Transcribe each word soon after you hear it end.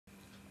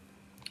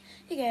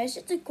Hey guys,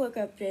 just a quick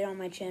update on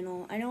my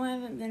channel. I know I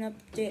haven't been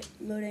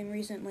uploading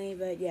recently,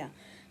 but yeah.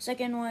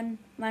 Second one,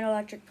 Mind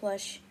Electric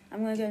Plush.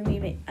 I'm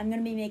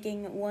gonna be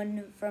making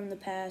one from the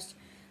past,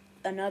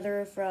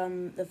 another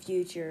from the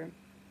future,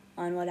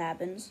 on what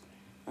happens.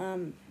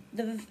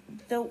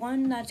 The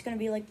one that's gonna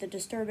be like the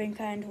disturbing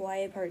kind,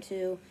 Hawaii Part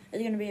 2,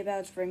 is gonna be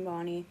about Spring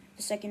Bonnie.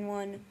 The second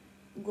one,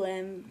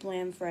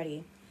 Glam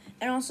Freddy.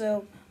 And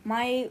also,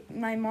 my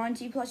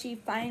Monty plushie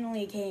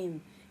finally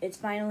came. It's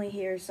finally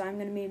here, so I'm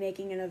going to be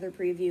making another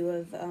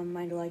preview of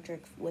Mind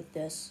Electric with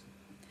this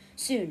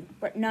soon,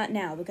 but not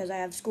now because I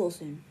have school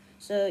soon.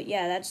 So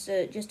yeah, that's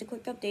just a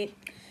quick update,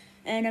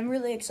 and I'm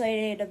really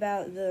excited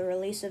about the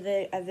release of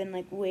it. I've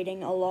been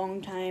waiting a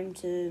long time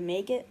to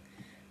make it,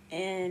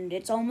 and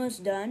it's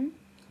almost done.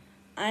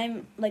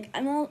 I'm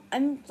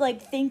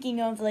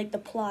thinking of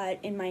the plot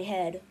in my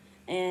head,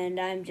 and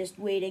I'm just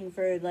waiting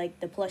for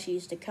the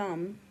plushies to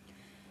come.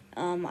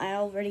 I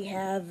already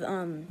have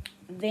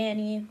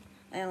Vanny.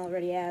 I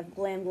already have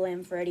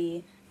Glam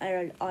Freddy.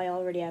 I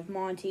already have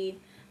Monty.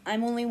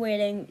 I'm only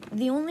waiting.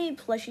 The only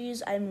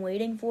plushies I'm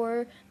waiting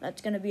for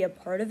that's gonna be a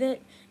part of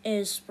it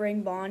is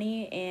Spring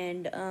Bonnie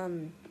and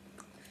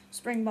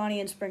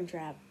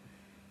Springtrap,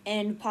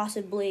 and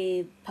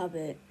possibly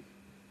Puppet,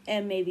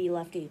 and maybe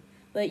Lefty.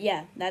 But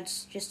yeah,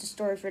 that's just a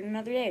story for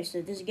another day.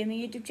 So this is Gaming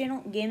YouTube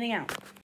channel. Gaming out.